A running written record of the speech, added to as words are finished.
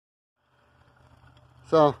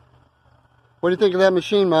So, what do you think of that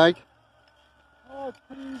machine, Mike? Oh, it's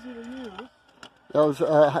pretty easy to use. That was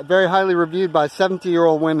very highly reviewed by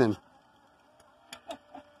 70-year-old women.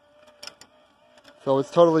 So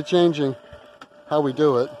it's totally changing how we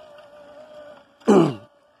do it. The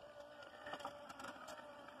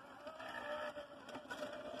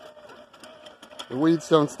weeds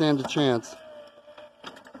don't stand a chance.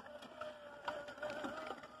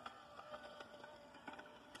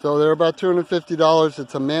 So they're about $250.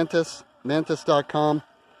 It's a Mantis, mantis.com.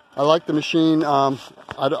 I like the machine. I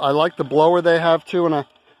like the blower they have too,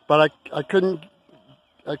 but I couldn't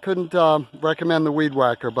recommend the weed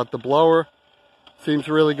whacker. But the blower seems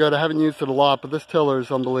really good. I haven't used it a lot, but this tiller is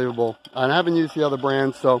unbelievable. And I haven't used the other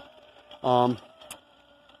brands, so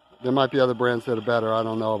there might be other brands that are better. I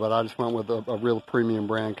don't know, but I just went with a real premium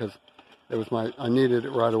brand because it was I needed it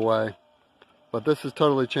right away. But this is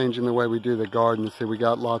totally changing the way we do the garden. See, we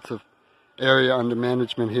got lots of area under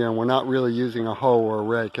management here, and we're not really using a hoe or a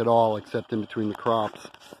rake at all, except in between the crops.